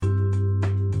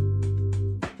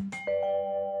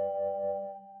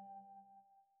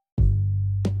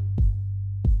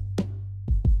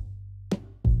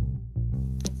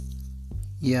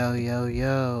Yo, yo,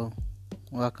 yo.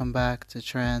 Welcome back to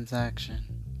Transaction.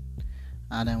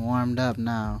 I done warmed up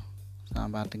now, so I'm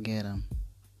about to get 'em.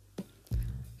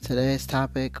 Today's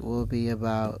topic will be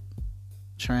about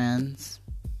trans,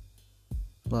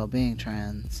 being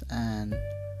trans, and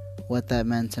what that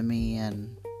meant to me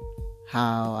and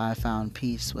how I found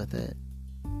peace with it.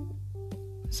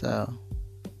 So,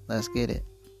 let's get it.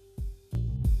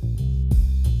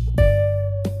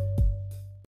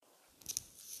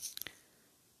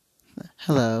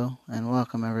 Hello, and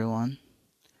welcome everyone.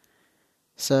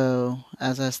 So,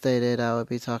 as I stated, I would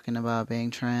be talking about being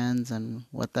trans and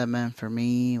what that meant for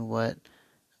me, what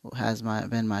has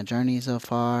been my journey so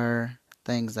far,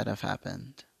 things that have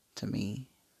happened to me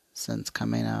since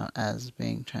coming out as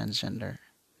being transgender.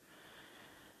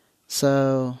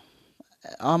 So,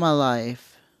 all my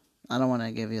life, I don't want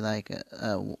to give you like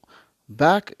a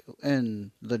back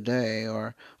in the day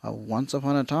or a once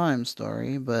upon a time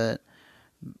story, but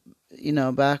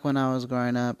back when I was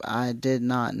growing up, I did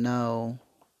not know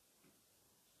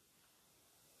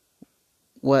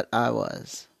what I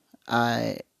was.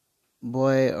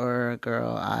 Boy or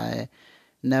girl, I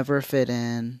never fit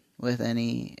in with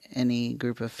any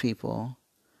group of people.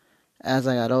 As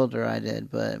I got older, I did,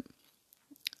 but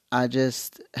I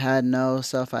just had no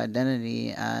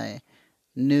self-identity. I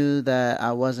knew that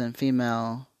I wasn't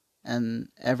female, and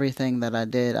everything that I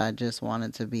did, I just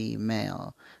wanted to be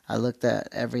male. I looked at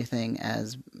everything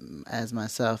as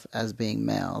myself as being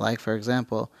male. Like, for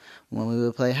example, when we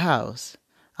would play house,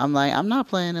 I'm like, I'm not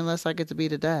playing unless I get to be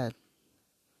the dad.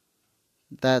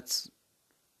 That's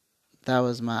that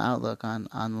was my outlook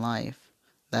on life,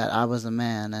 that I was a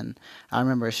man. And I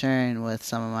remember sharing with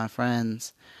some of my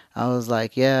friends, I was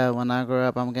like, yeah, when I grow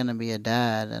up, I'm going to be a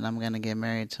dad and I'm going to get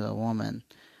married to a woman.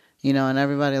 And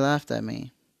everybody laughed at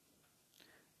me.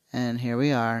 And here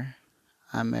we are.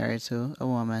 I'm married to a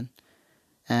woman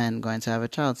and going to have a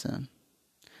child soon.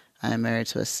 I am married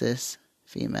to a cis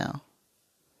female.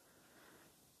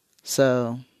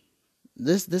 So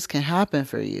this can happen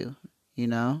for you, you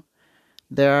know?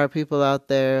 There are people out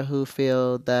there who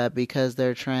feel that because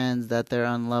they're trans that they're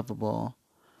unlovable,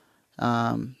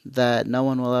 that no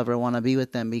one will ever want to be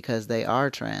with them because they are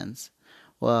trans.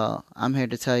 Well, I'm here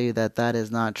to tell you that that is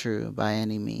not true by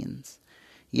any means.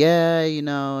 Yeah,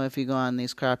 if you go on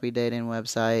these crappy dating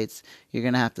websites, you're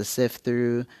going to have to sift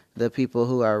through the people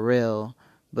who are real,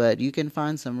 but you can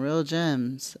find some real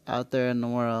gems out there in the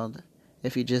world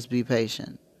if you just be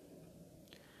patient.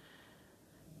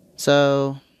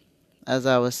 So, as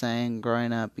I was saying,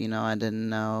 growing up, I didn't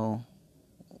know,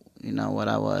 what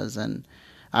I was. And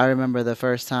I remember the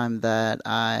first time that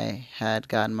I had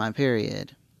gotten my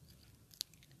period.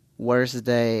 Worst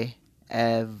day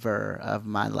ever of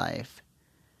my life.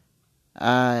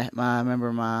 I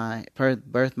remember my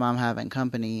birth mom having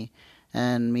company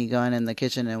and me going in the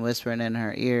kitchen and whispering in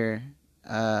her ear,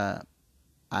 I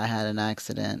had an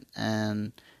accident,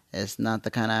 and it's not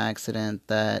the kind of accident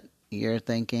that you're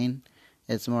thinking.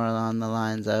 It's more along the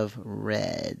lines of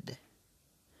red.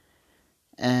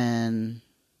 And,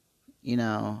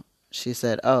 she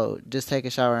said, oh, just take a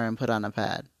shower and put on a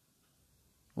pad.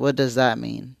 What does that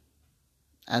mean?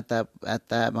 At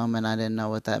that moment, I didn't know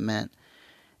what that meant.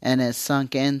 And it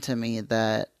sunk into me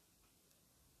that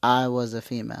I was a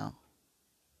female.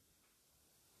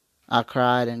 I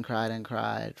cried and cried and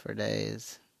cried for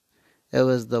days. It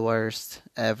was the worst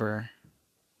ever.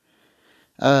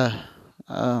 Oh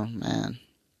man.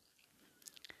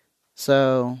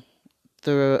 So,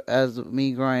 as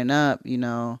me growing up,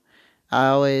 I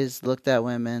always looked at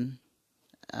women.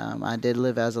 I did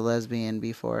live as a lesbian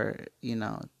before,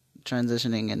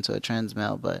 transitioning into a trans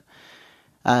male, but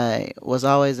I was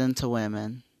always into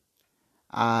women.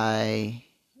 I,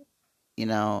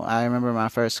 I remember my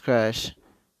first crush.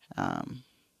 Um,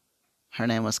 Her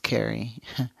name was Carrie.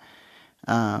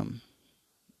 um,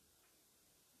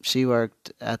 she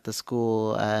worked at the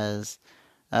school as,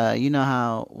 you know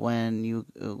how when you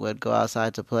would go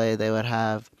outside to play, they would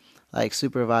have like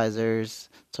supervisors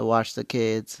to watch the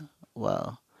kids.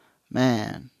 Well,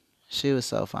 man, she was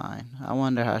so fine. I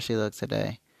wonder how she looks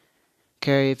today.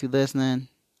 Carrie, if you're listening,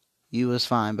 you was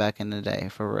fine back in the day,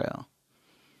 for real.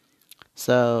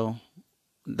 So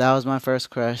that was my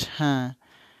first crush, huh?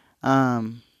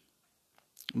 Um,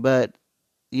 but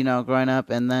growing up,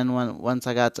 and then once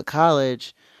I got to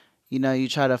college, you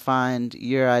try to find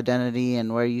your identity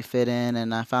and where you fit in,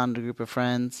 and I found a group of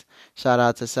friends. Shout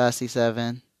out to Sassy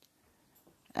Seven,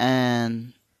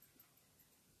 and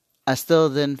I still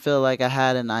didn't feel like I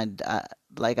had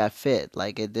like I fit,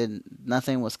 like it didn't,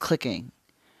 nothing was clicking.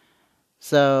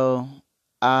 So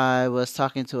I was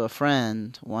talking to a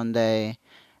friend one day,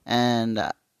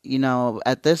 and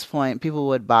at this point, people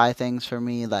would buy things for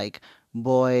me like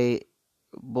boy,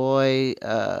 boy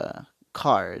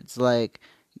cards, like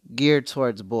geared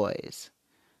towards boys.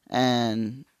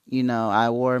 And, I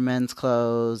wore men's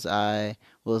clothes. I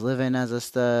was living as a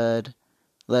stud,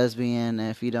 lesbian.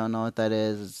 If you don't know what that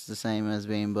is, it's the same as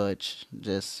being butch.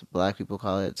 Just black people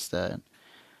call it stud.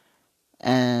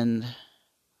 And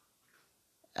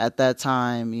at that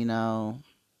time,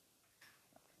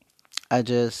 I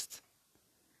just,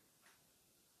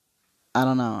 I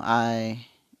don't know. I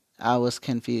was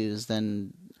confused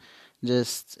and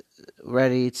just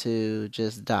ready to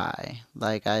just die.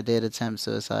 Like I did attempt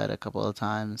suicide a couple of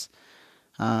times.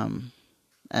 Um,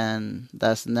 and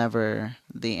that's never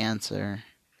the answer.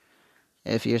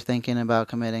 If you're thinking about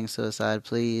committing suicide,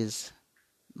 please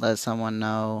let someone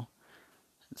know,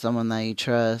 someone that you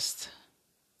trust,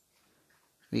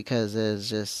 because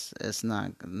it's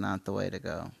not the way to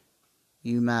go.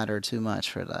 You matter too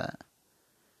much for that.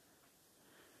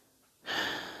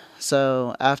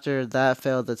 So after that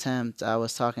failed attempt, I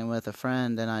was talking with a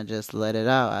friend and I just let it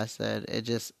out. I said, it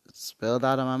just spilled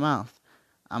out of my mouth.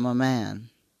 I'm a man.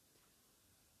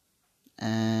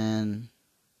 And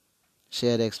she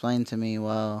had explained to me,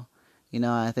 well,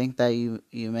 I think that you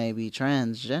may be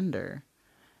transgender.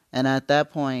 And at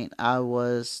that point, I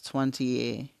was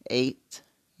 28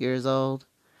 years old.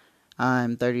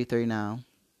 I'm 33 now.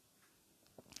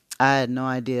 I had no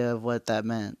idea of what that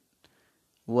meant,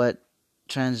 what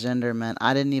transgender meant.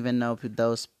 I didn't even know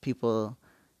those people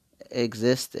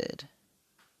existed.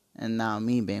 And now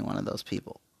me being one of those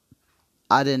people.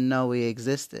 I didn't know we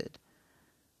existed.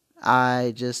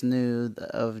 I just knew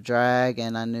of drag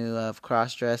and I knew of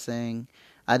cross-dressing.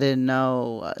 I didn't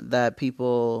know that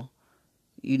people,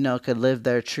 could live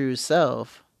their true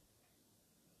self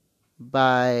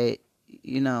by,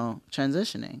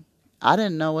 transitioning. I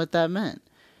didn't know what that meant.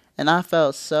 And I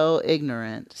felt so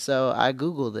ignorant. So I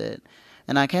Googled it.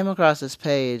 And I came across this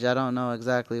page. I don't know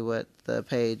exactly what the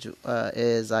page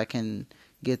is. I can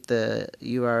get the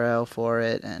URL for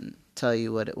it and tell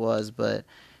you what it was. But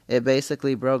it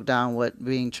basically broke down what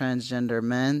being transgender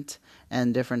meant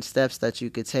and different steps that you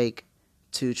could take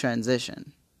to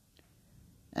transition.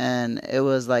 And it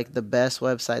was like the best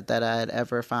website that I had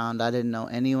ever found. I didn't know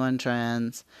anyone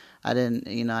trans. I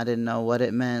didn't know what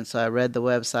it meant. So I read the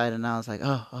website and I was like,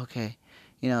 oh, okay.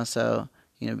 So,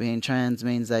 being trans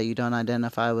means that you don't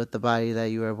identify with the body that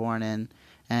you were born in.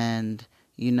 And,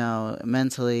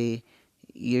 mentally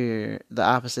you're the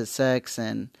opposite sex.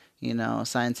 And,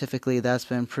 scientifically that's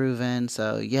been proven.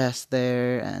 So, yes,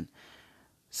 there. And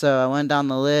so I went down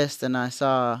the list and I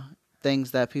saw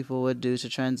things that people would do to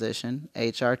transition,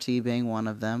 HRT being one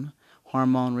of them,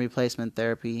 hormone replacement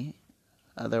therapy,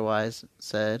 otherwise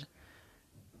said.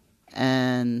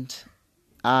 And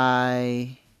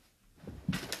I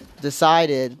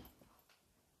decided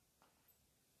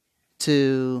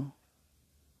to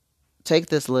take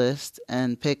this list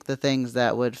and pick the things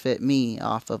that would fit me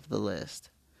off of the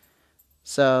list.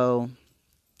 So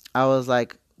I was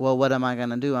like, well, what am I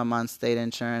going to do? I'm on state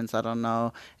insurance. I don't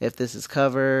know if this is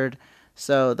covered.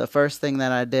 So the first thing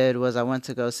that I did was I went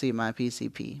to go see my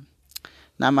PCP.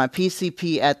 Now, my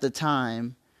PCP at the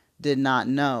time did not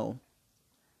know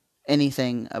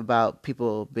anything about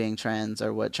people being trans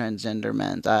or what transgender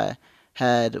meant. I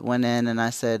had went in and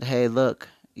I said, "Hey, look,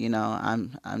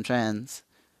 I'm trans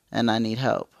and I need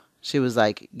help." She was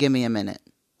like, "Give me a minute."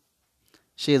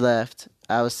 She left.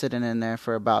 I was sitting in there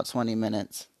for about 20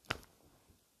 minutes.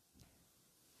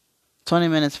 20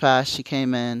 minutes passed. She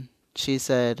came in. She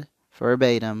said,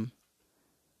 verbatim,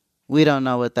 "We don't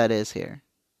know what that is here.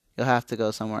 You'll have to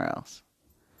go somewhere else."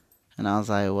 And I was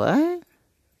like, what?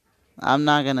 I'm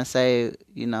not going to say,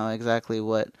 exactly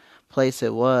what place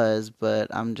it was,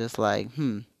 but I'm just like,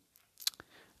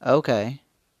 okay.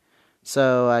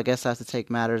 So I guess I have to take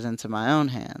matters into my own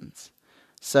hands.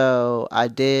 So I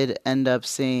did end up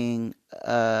seeing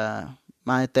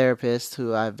my therapist,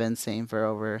 who I've been seeing for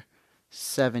over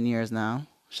 7 years now.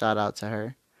 Shout out to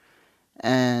her.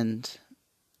 And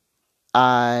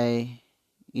I,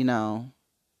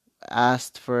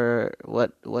 asked for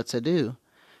what to do.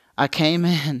 I came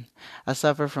in, I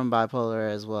suffer from bipolar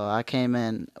as well. I came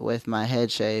in with my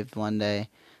head shaved one day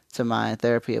to my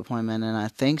therapy appointment, and I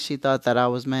think she thought that I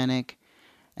was manic.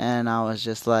 And I was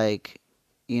just like,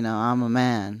 I'm a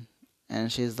man.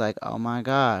 And she's like, oh my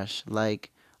gosh,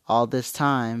 like all this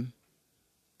time,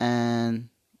 and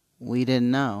we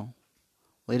didn't know.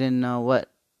 We didn't know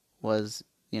what was,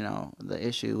 the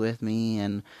issue with me.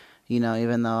 And,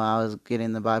 even though I was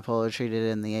getting the bipolar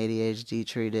treated and the ADHD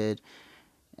treated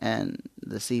and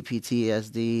the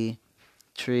CPTSD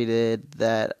treated,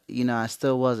 that, I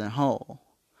still wasn't whole.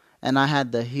 And I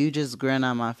had the hugest grin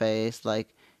on my face,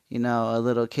 like, a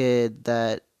little kid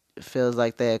that feels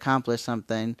like they accomplished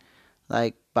something,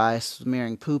 like by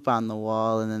smearing poop on the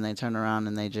wall, and then they turn around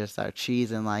and they just start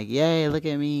cheesing, like, yay, look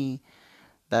at me.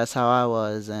 That's how I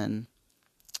was. And,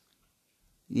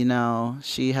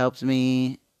 she helped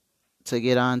me to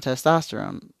get on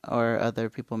testosterone, or other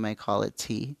people may call it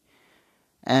T.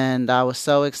 And I was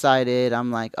so excited.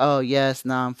 I'm like, oh, yes,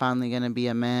 now I'm finally going to be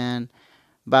a man.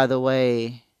 By the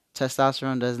way,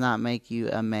 testosterone does not make you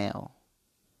a male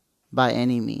by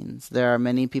any means. There are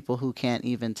many people who can't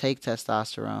even take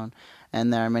testosterone,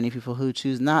 and there are many people who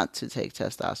choose not to take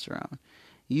testosterone.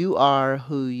 You are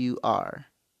who you are.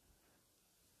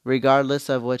 Regardless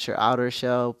of what your outer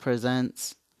shell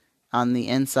presents, on the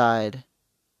inside,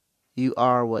 you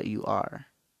are what you are.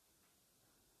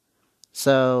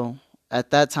 So at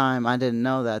that time, I didn't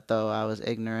know that, though. I was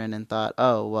ignorant and thought,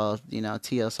 oh, well,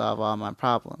 T will solve all my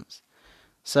problems.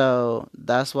 So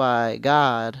that's why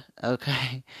God,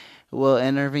 okay, will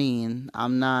intervene.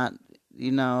 I'm not,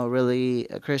 really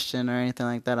a Christian or anything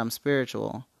like that. I'm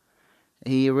spiritual.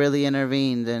 He really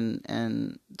intervened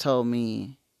and told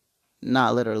me,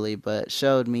 not literally, but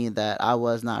showed me that I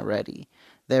was not ready.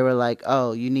 They were like,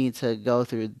 oh, you need to go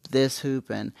through this hoop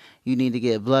and you need to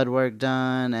get blood work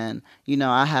done. And,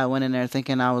 I had went in there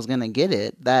thinking I was going to get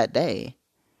it that day.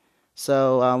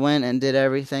 So I went and did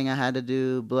everything I had to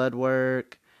do, blood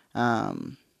work.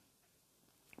 Um,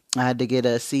 I had to get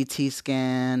a CT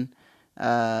scan. Uh,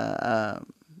 uh,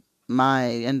 my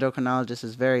endocrinologist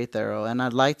is very thorough, and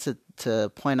I'd like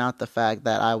to point out the fact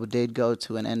that I did go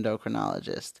to an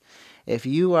endocrinologist. If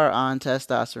you are on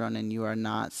testosterone and you are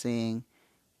not seeing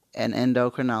an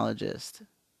endocrinologist,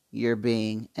 you're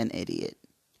being an idiot.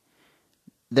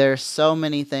 There's so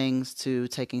many things to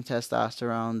taking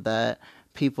testosterone that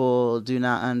people do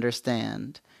not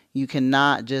understand. You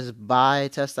cannot just buy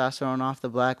testosterone off the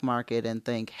black market and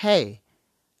think, hey,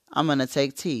 I'm going to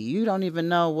take T. You don't even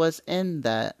know what's in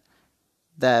that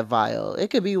vial.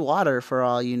 It could be water for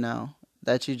all you know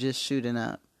that you're just shooting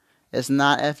up. It's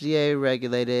not FDA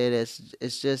regulated.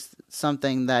 It's just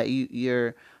something that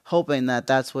you're hoping that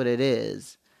that's what it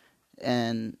is.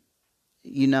 And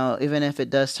even if it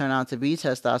does turn out to be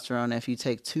testosterone, if you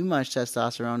take too much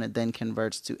testosterone, it then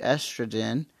converts to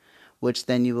estrogen, which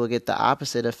then you will get the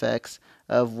opposite effects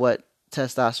of what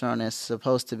testosterone is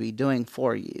supposed to be doing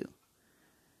for you.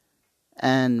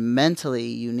 And mentally,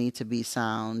 you need to be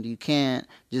sound. You can't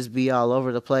just be all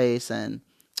over the place and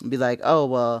be like, oh,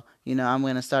 well, I'm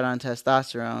going to start on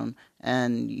testosterone,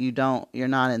 and you're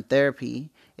not in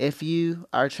therapy. If you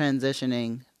are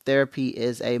transitioning, therapy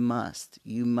is a must.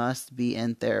 You must be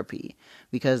in therapy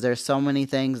because there's so many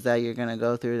things that you're going to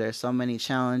go through. There's so many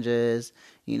challenges.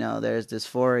 There's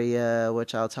dysphoria,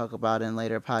 which I'll talk about in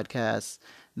later podcasts,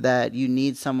 that you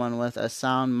need someone with a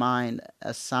sound mind,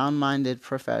 a sound-minded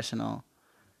professional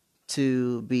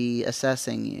to be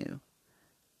assessing you.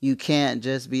 You can't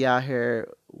just be out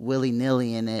here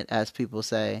willy-nilly in it, as people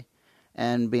say,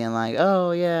 and being like,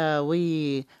 oh, yeah,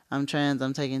 I'm trans,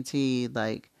 I'm taking T.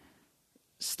 Like,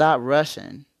 stop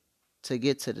rushing to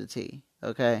get to the T,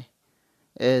 okay?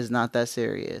 It is not that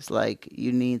serious. Like,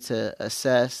 you need to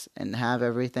assess and have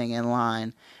everything in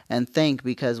line and think,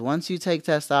 because once you take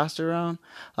testosterone,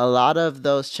 a lot of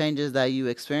those changes that you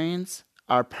experience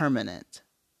are permanent.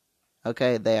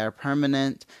 Okay, they are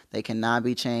permanent. They cannot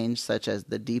be changed, such as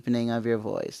the deepening of your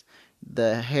voice,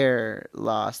 the hair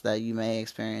loss that you may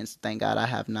experience. Thank God I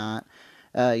have not.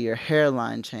 Your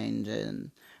hairline changing,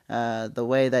 the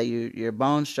way that your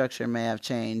bone structure may have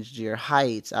changed, your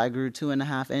height. I grew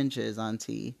 2.5 inches on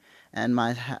T, and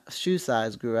my shoe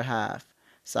size grew a half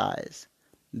size.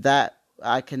 That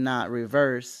I cannot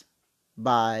reverse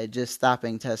by just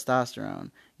stopping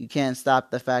testosterone. You can't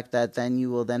stop the fact that then you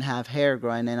will then have hair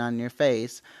growing in on your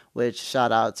face, which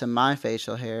shout out to my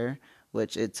facial hair,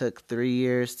 which it took 3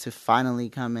 years to finally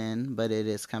come in, but it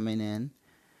is coming in.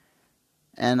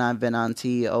 And I've been on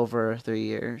T over 3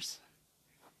 years.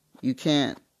 You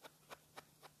can't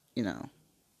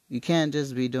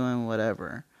just be doing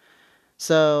whatever.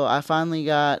 So I finally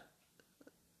got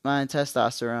my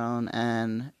testosterone,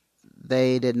 and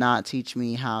they did not teach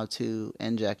me how to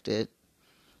inject it.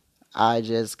 I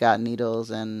just got needles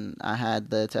and I had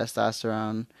the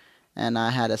testosterone, and I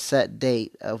had a set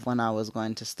date of when I was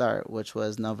going to start, which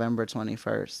was November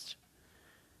 21st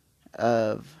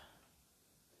of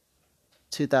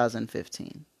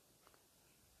 2015.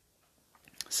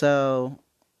 So,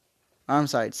 I'm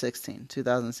sorry,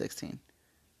 2016.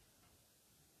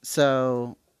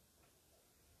 So,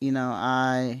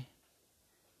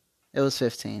 it was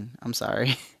 15. I'm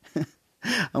sorry.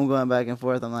 I'm going back and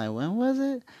forth. I'm like, when was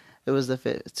it? It was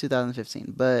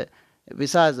 2015. But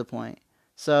besides the point.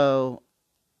 So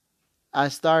I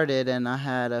started, and I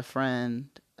had a friend.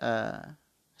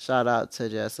 Shout out to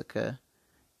Jessica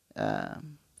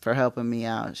for helping me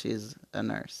out. She's a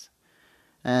nurse,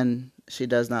 and she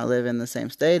does not live in the same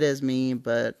state as me,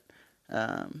 but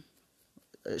um,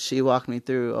 she walked me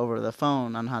through over the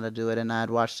phone on how to do it. And I had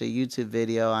watched a YouTube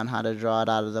video on how to draw it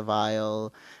out of the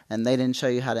vial, and they didn't show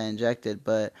you how to inject it.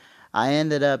 But I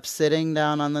ended up sitting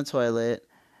down on the toilet,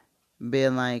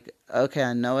 being like, okay,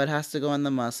 I know it has to go in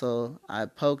the muscle. I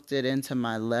poked it into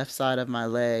my left side of my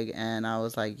leg, and I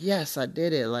was like, yes, I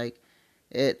did it. Like,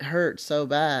 it hurt so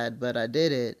bad, but I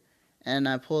did it. And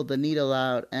I pulled the needle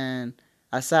out, and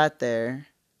I sat there,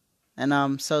 and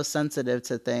I'm so sensitive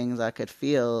to things. I could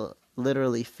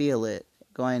literally feel it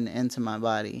going into my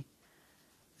body.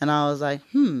 And I was like,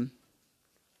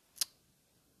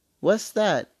 what's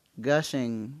that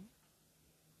gushing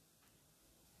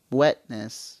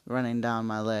wetness running down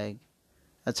my leg?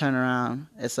 I turn around,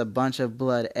 it's a bunch of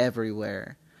blood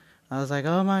everywhere. I was like,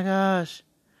 oh my gosh,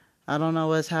 I don't know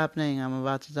what's happening. I'm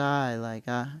about to die. Like,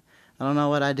 I don't know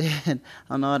what I did. I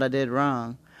don't know what I did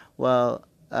wrong. Well,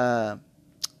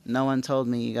 no one told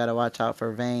me you got to watch out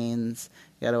for veins.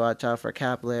 You got to watch out for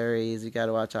capillaries. You got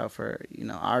to watch out for,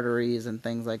 arteries and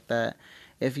things like that.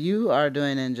 If you are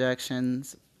doing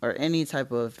injections or any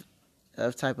type of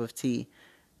tea,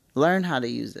 learn how to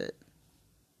use it.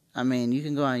 I mean, you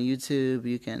can go on YouTube.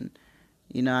 You can,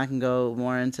 I can go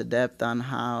more into depth on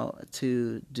how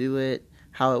to do it,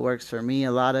 how it works for me.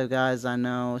 A lot of guys I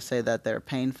know say that they're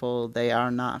painful. They are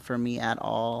not for me at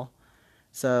all.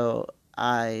 So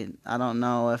I don't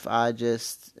know if I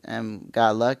just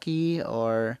got lucky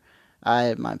or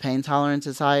my pain tolerance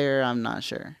is higher. I'm not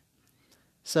sure.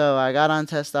 So I got on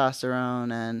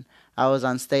testosterone, and I was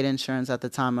on state insurance at the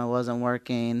time. I wasn't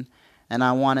working, and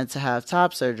I wanted to have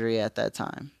top surgery at that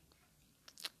time.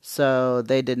 So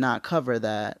they did not cover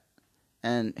that,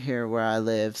 and here where I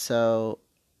live. So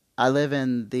I live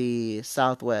in the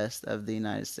southwest of the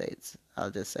United States.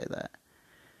 I'll just say that.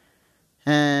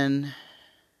 And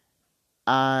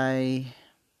I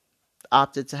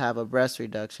opted to have a breast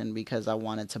reduction because I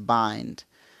wanted to bind.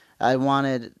 I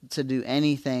wanted to do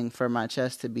anything for my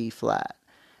chest to be flat.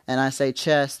 And I say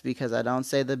chest because I don't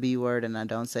say the B word and I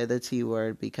don't say the T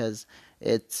word because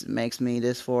it makes me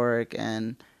dysphoric,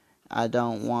 and I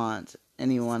don't want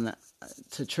anyone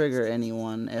to trigger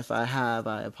anyone. If I have,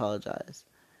 I apologize.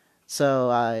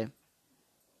 So I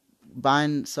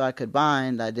could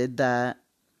bind. I did that.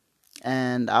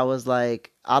 And I was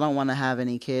like, I don't want to have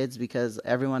any kids because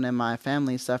everyone in my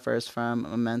family suffers from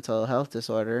a mental health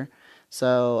disorder.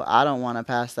 So I don't want to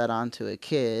pass that on to a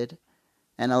kid.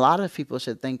 And a lot of people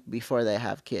should think before they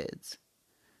have kids.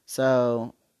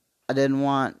 So I didn't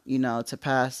want, to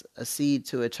pass a seed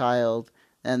to a child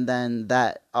and then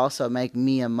that also make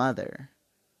me a mother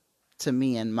to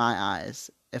me in my eyes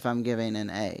if I'm giving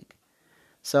an egg.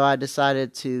 So I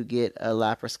decided to get a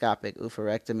laparoscopic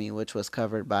oophorectomy, which was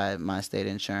covered by my state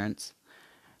insurance.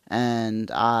 And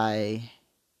I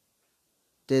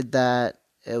did that.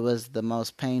 It was the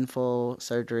most painful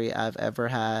surgery I've ever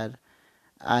had.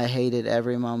 I hated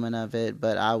every moment of it,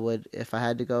 but if I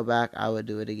had to go back, I would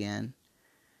do it again.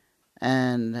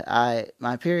 And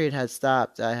my period had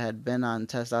stopped. I had been on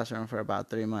testosterone for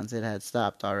about 3 months. It had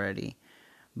stopped already.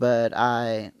 But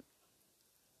I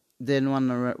didn't want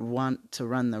to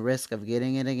run the risk of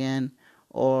getting it again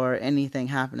or anything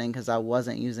happening because I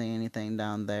wasn't using anything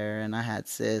down there, and I had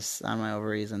cysts on my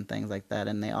ovaries and things like that.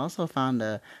 And they also found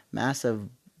a massive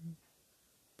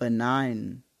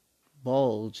benign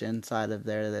bulge inside of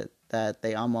there that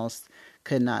they almost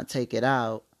could not take it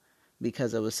out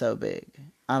because it was so big.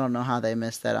 I don't know how they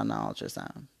missed that on the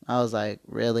ultrasound. I was like,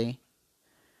 really?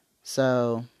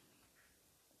 So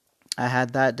I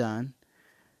had that done.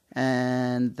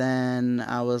 And then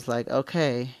I was like,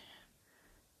 okay,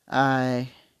 I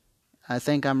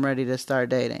think I'm ready to start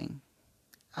dating.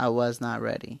 I was not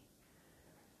ready.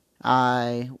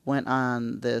 I went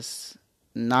on this,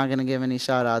 not going to give any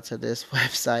shout out to this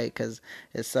website because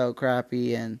it's so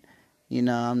crappy and,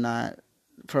 I'm not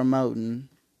promoting.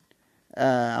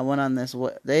 I went on this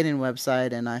dating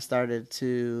website and I started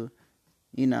to,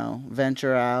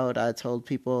 venture out. I told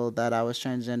people that I was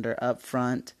transgender up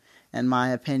front. In my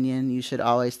opinion, you should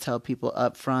always tell people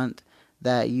up front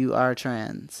that you are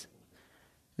trans.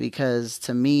 Because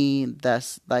to me,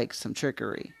 that's like some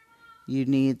trickery. You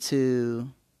need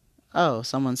to... Oh,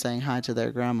 someone's saying hi to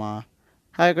their grandma.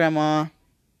 Hi, Grandma.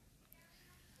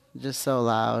 Just so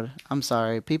loud. I'm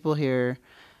sorry. People here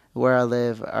where I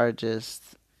live are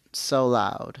just so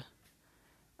loud.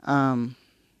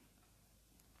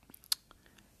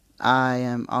 I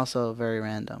am also very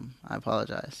random. I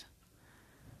apologize.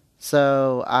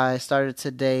 So I started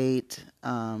to date.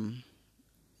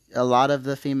 A lot of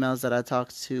the females that I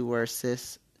talked to were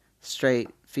cis, straight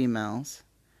females.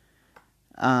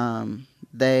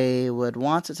 They would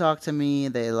want to talk to me.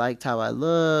 They liked how I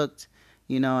looked.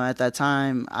 At that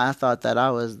time, I thought that I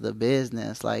was the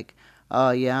business. Like, oh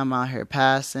yeah, I'm out here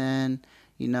passing.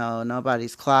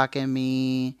 Nobody's clocking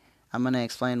me. I'm going to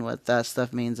explain what that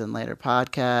stuff means in later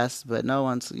podcasts, but no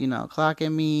one's,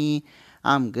 clocking me.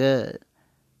 I'm good.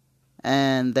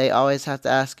 And they always have to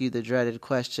ask you the dreaded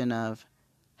question of,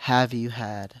 have you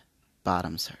had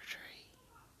bottom surgery?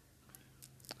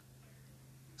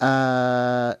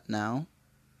 No.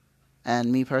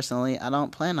 And me personally, I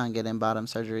don't plan on getting bottom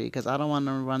surgery because I don't want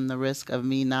to run the risk of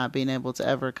me not being able to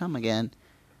ever come again.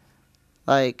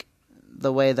 Like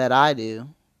the way that I do.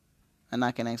 And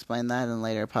I can explain that in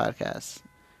later podcasts.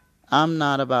 I'm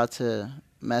not about to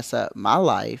mess up my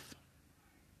life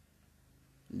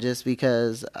just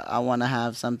because I want to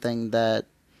have something that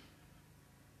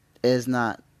is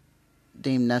not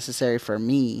deemed necessary for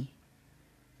me.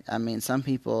 I mean, some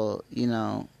people,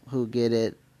 who get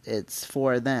it, it's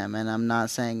for them. And I'm not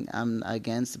saying I'm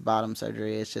against bottom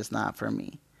surgery. It's just not for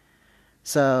me.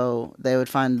 So they would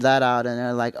find that out and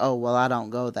they're like, oh, well, I don't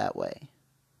go that way.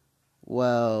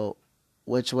 Well,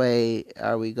 which way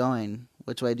are we going?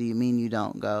 Which way do you mean you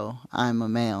don't go? I'm a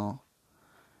male.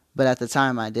 But at the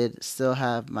time, I did still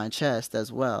have my chest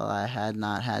as well. I had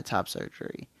not had top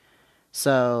surgery.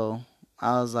 So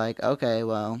I was like, okay,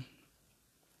 well,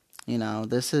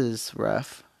 this is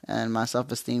rough. And my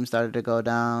self-esteem started to go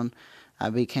down.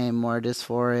 I became more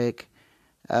dysphoric.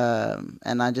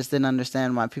 And I just didn't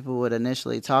understand why people would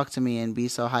initially talk to me and be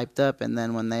so hyped up. And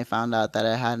then when they found out that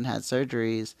I hadn't had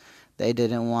surgeries, they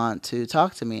didn't want to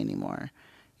talk to me anymore.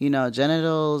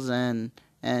 Genitals and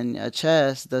a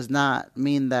chest does not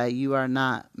mean that you are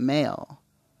not male.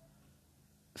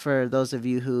 For those of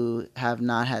you who have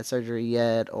not had surgery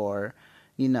yet, or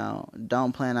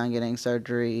don't plan on getting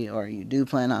surgery, or you do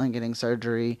plan on getting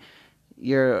surgery,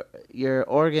 your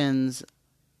organs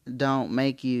don't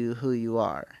make you who you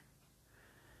are.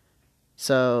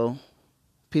 So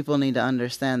people need to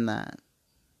understand that,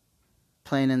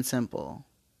 plain and simple.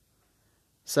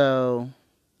 So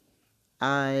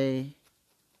I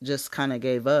just kind of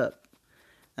gave up,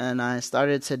 and I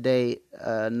started to date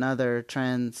another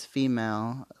trans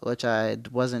female, which I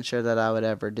wasn't sure that I would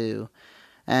ever do.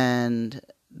 And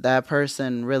that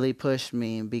person really pushed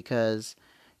me because,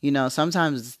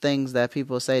 sometimes things that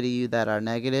people say to you that are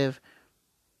negative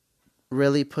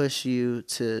really push you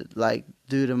to like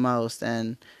do the most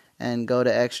and go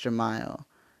the extra mile.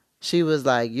 She was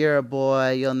like, you're a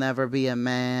boy, you'll never be a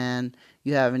man,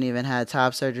 you haven't even had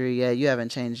top surgery yet, you haven't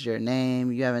changed your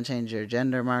name, you haven't changed your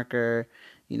gender marker,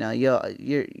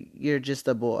 you're just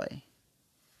a boy.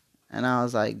 And I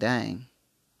was like, dang,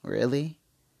 really?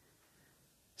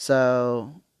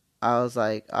 So I was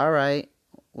like, all right,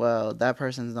 well, that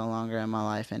person's no longer in my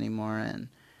life anymore. And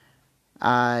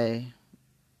I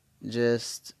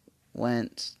just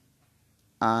went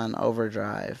on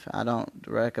overdrive. I don't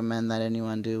recommend that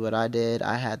anyone do what I did.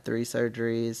 I had 3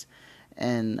 surgeries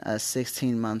in a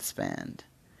 16-month span.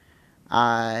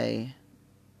 I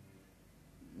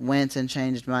went and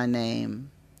changed my name,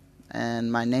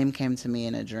 and my name came to me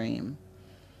in a dream.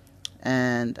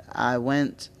 And I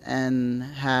went and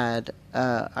had,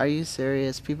 are you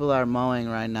serious? People are mowing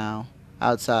right now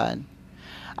outside.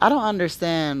 I don't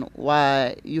understand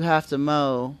why you have to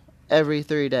mow every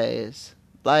 3 days.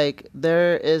 Like,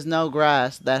 there is no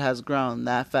grass that has grown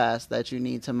that fast that you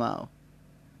need to mow.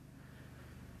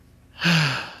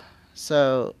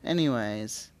 So,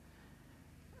 anyways,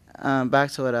 back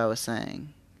to what I was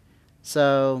saying.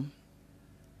 So,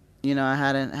 I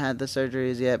hadn't had the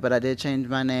surgeries yet, but I did change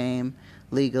my name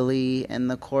legally in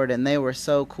the court, and they were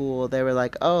so cool. They were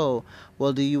like, oh,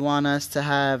 well, do you want us to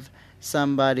have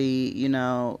somebody,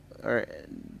 or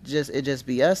just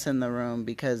be us in the room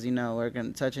because, we're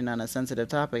touching on a sensitive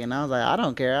topic. And I was like, I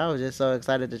don't care. I was just so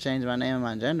excited to change my name and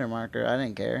my gender marker. I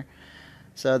didn't care.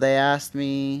 So they asked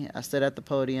me, I stood at the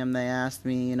podium, they asked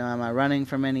me, am I running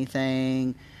from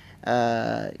anything? Do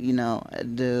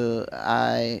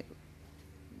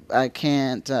I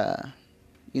can't,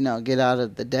 get out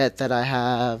of the debt that I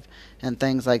have and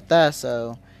things like that.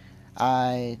 So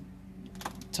I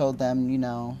told them,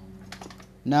 no,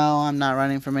 I'm not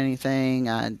running from anything.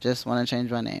 I just want to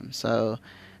change my name. So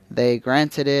they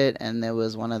granted it, and it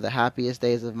was one of the happiest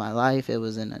days of my life. It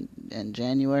was in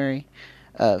January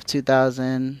of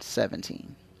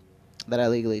 2017 that I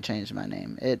legally changed my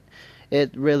name.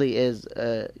 It really is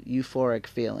a euphoric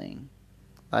feeling.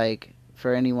 Like,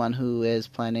 for anyone who is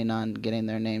planning on getting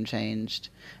their name changed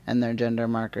and their gender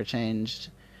marker changed.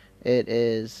 It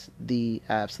is the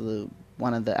absolute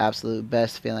one of the absolute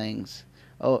best feelings.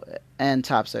 Oh, and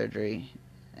top surgery,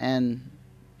 and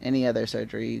any other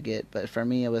surgery you get. But for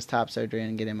me, it was top surgery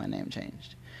and getting my name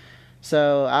changed.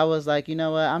 So I was like, you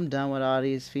know what? I'm done with all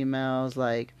these females.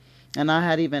 Like, and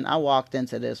I walked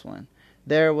into this one.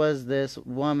 There was this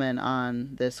woman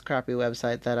on this crappy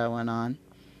website that I went on,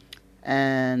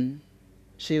 and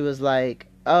she was like,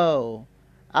 "Oh,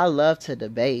 I love to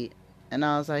debate." And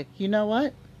I was like, you know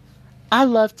what? I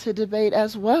love to debate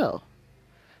as well.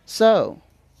 So,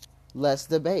 let's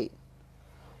debate.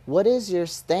 What is your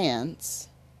stance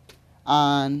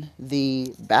on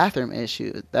the bathroom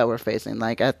issue that we're facing?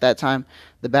 Like at that time,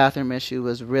 the bathroom issue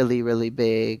was really, really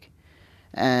big,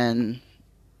 and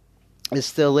it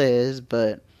still is.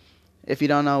 But if you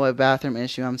don't know what bathroom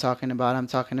issue I'm talking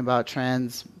about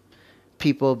trans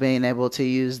people being able to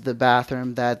use the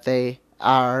bathroom that they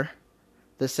are,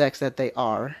 the sex that they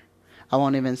are. I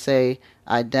won't even say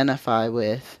identify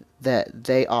with, that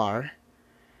they are.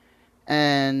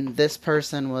 And this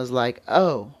person was like,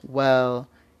 oh, well,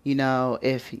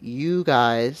 if you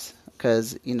guys,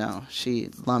 because, she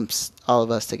lumps all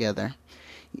of us together.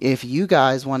 If you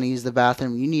guys want to use the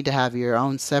bathroom, you need to have your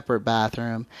own separate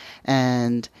bathroom.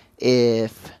 And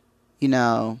if,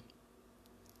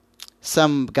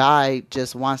 some guy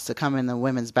just wants to come in the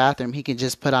women's bathroom, he can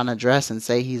just put on a dress and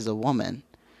say he's a woman.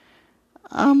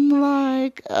 I'm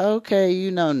like, okay,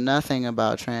 you know nothing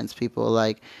about trans people.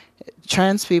 Like,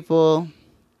 trans people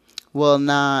will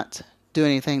not do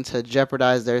anything to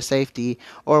jeopardize their safety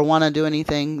or want to do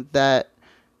anything that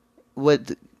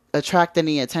would attract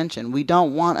any attention. We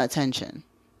don't want attention.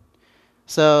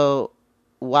 So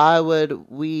why would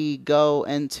we go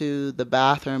into the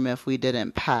bathroom if we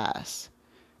didn't pass?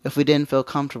 If we didn't feel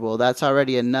comfortable? That's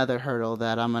already another hurdle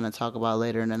that I'm going to talk about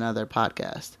later in another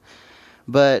podcast.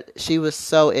 But she was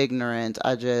so ignorant.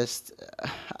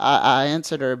 I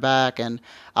answered her back, and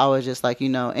I was just like,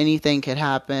 anything could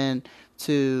happen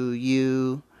to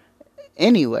you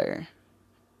anywhere.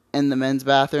 In the men's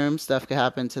bathroom, stuff could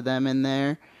happen to them in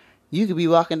there. You could be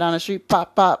walking down the street,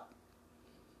 pop, pop.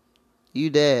 You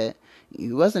dead.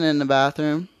 You wasn't in the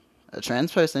bathroom. A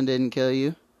trans person didn't kill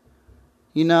you.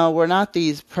 We're not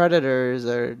these predators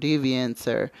or deviants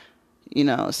or,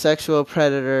 sexual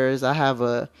predators. I have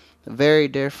a very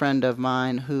dear friend of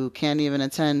mine who can't even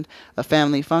attend a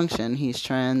family function. He's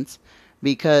trans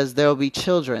because there'll be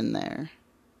children there.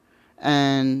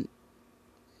 And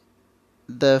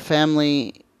the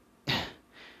family,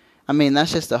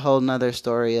 that's just a whole nother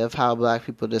story of how black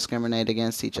people discriminate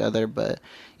against each other. But,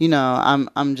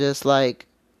 I'm just like,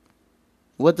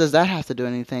 what does that have to do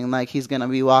with anything? Like, he's going to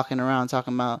be walking around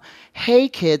talking about, hey,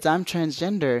 kids, I'm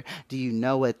transgender. Do you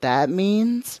know what that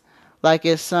means? Like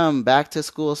it's some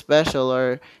back-to-school special,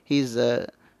 or he's the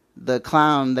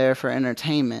clown there for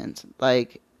entertainment.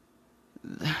 Like,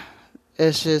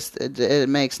 it's just, it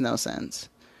makes no sense.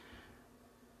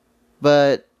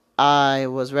 But I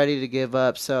was ready to give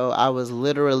up, so I was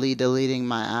literally deleting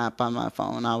my app on my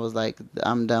phone. I was like,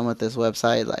 I'm done with this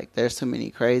website. Like, there's too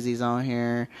many crazies on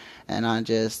here, and I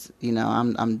just,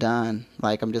 I'm done.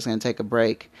 Like, I'm just gonna take a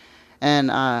break. And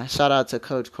shout out to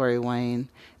Coach Corey Wayne.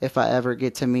 If I ever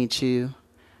get to meet you,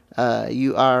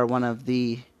 you are one of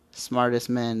the smartest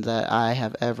men that I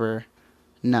have ever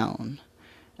known.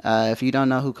 If you don't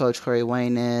know who Coach Corey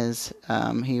Wayne is,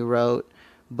 he wrote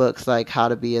books like How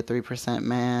to Be a 3%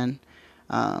 Man.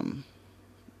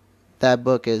 That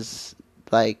book is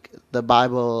like the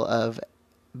Bible of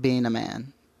being a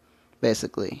man,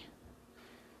 basically.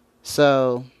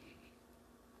 So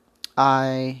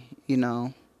I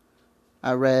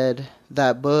read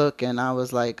that book and I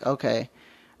was like, okay,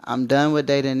 I'm done with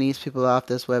dating these people off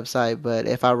this website, but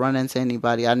if I run into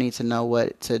anybody, I need to know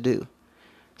what to do.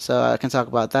 So I can talk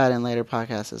about that in later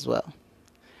podcasts as well.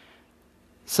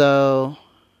 So,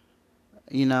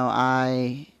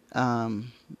 I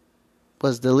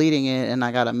was deleting it and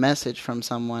I got a message from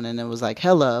someone and it was like,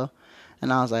 hello.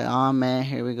 And I was like, oh man,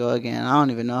 here we go again. I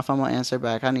don't even know if I'm going to answer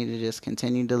back. I need to just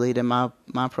continue deleting my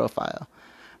profile.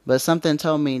 But something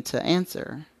told me to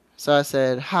answer. So I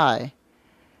said, hi.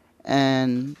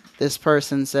 And this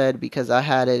person said, because I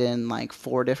had it in like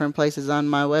 4 different places on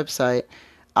my website,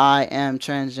 I am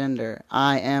transgender.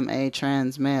 I am a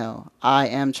trans male. I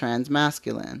am trans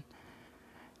masculine.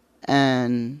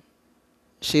 And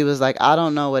she was like, I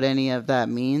don't know what any of that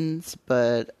means,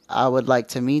 but I would like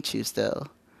to meet you still.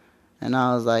 And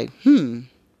I was like,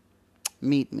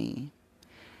 meet me.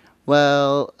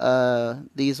 Well,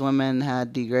 these women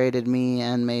had degraded me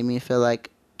and made me feel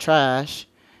like trash.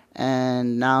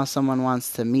 and now someone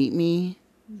wants to meet me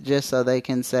just so they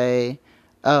can say,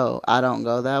 oh, I don't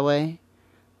go that way.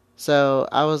 So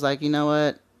I was like, you know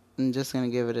what? I'm just going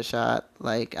to give it a shot.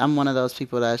 Like, I'm one of those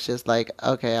people that's just like,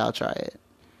 okay, I'll try it.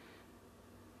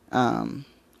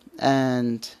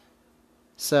 And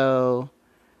so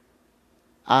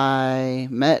I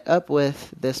met up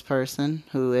with this person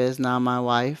who is now my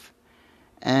wife.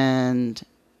 And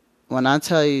when I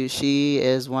tell you, she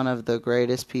is one of the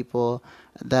greatest people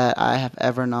that I have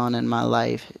ever known in my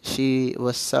life. She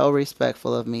was so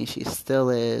respectful of me. She still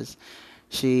is.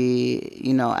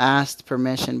 She, asked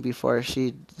permission before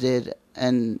she did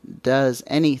and does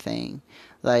anything.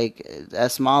 Like,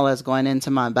 as small as going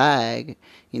into my bag,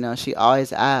 she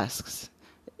always asks,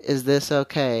 is this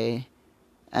okay?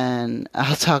 And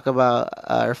I'll talk about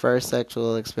our first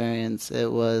sexual experience. It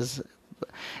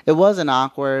wasn't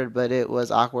awkward, but it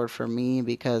was awkward for me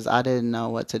because I didn't know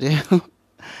what to do.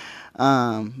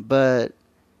 But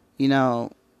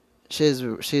she's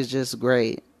just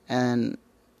great, and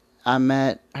I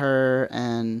met her,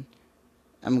 and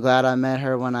I'm glad I met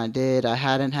her when I did. I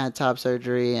hadn't had top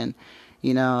surgery, and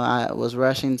I was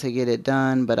rushing to get it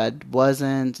done, but I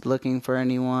wasn't looking for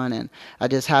anyone, and I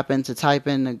just happened to type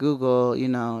into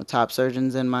Google, top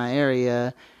surgeons in my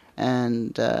area,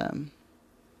 and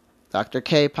Dr.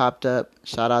 K popped up.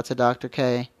 Shout out to Dr.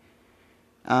 K.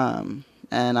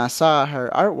 And I saw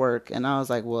her artwork, and I was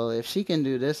like, well, if she can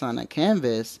do this on a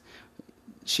canvas,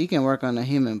 she can work on a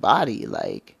human body,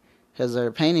 like, because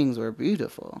her paintings were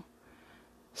beautiful.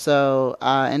 So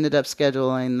I ended up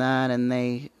scheduling that,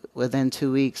 and within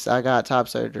 2 weeks, I got top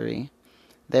surgery.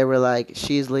 They were like,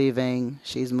 she's leaving,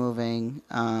 she's moving,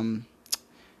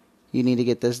 you need to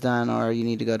get this done, or you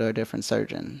need to go to a different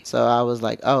surgeon. So I was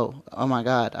like, oh my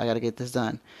God, I got to get this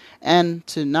done. And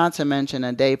not to mention,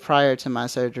 a day prior to my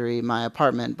surgery, my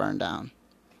apartment burned down.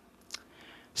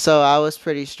 So I was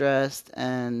pretty stressed,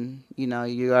 and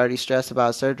you're already stressed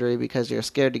about surgery because you're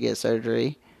scared to get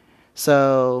surgery.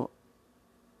 So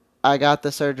I got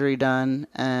the surgery done,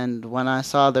 and when I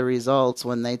saw the results,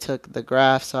 when they took the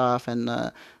grafts off and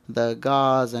the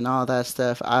gauze and all that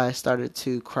stuff, I started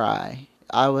to cry.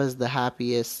 I was the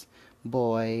happiest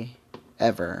boy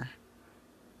ever.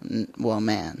 Well,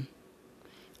 man.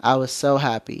 I was so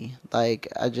happy. Like,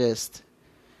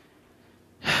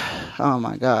 oh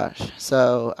my gosh.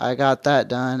 So I got that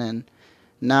done, and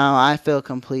now I feel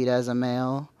complete as a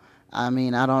male. I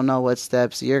mean, I don't know what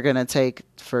steps you're going to take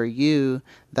for you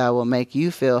that will make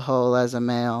you feel whole as a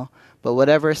male. But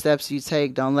whatever steps you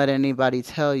take, don't let anybody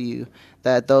tell you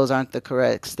that those aren't the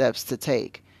correct steps to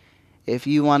take. If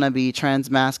you want to be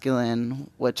transmasculine,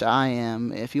 which I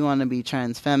am, if you want to be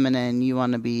transfeminine, you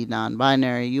want to be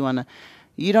non-binary,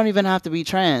 you don't even have to be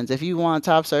trans. If you want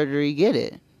top surgery, get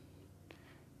it.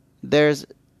 There's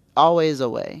always a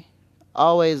way.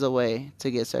 Always a way to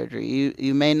get surgery.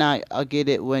 You may not get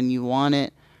it when you want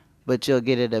it, but you'll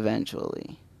get it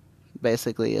eventually.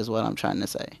 Basically is what I'm trying to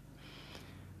say.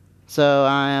 So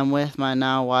I am with my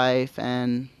now wife,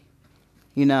 and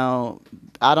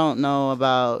I don't know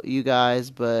about you guys,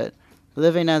 but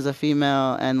living as a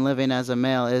female and living as a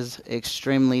male is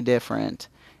extremely different.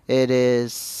 It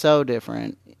is so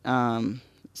different.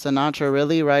 Sinatra,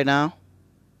 really, right now?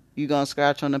 You gonna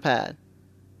scratch on the pad?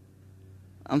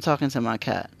 I'm talking to my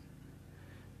cat.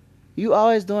 You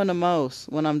always doing the most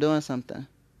when I'm doing something.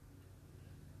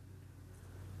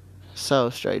 So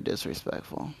straight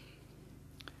disrespectful.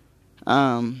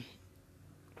 But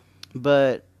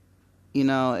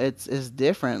it's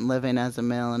different living as a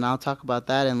male, and I'll talk about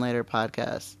that in later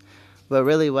podcasts. But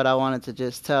really what I wanted to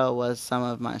just tell was some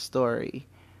of my story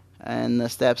and the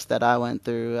steps that I went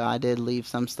through. I did leave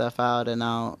some stuff out, and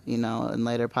I'll, in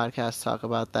later podcasts talk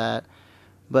about that.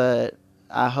 But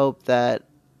I hope that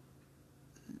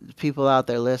people out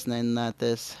there listening, that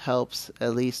this helps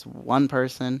at least one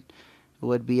person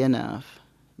would be enough.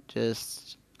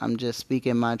 I'm just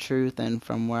speaking my truth and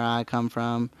from where I come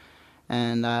from.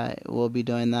 And I will be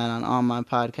doing that on all my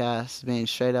podcasts, being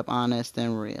straight up honest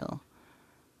and real.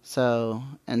 So,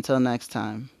 until next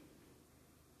time.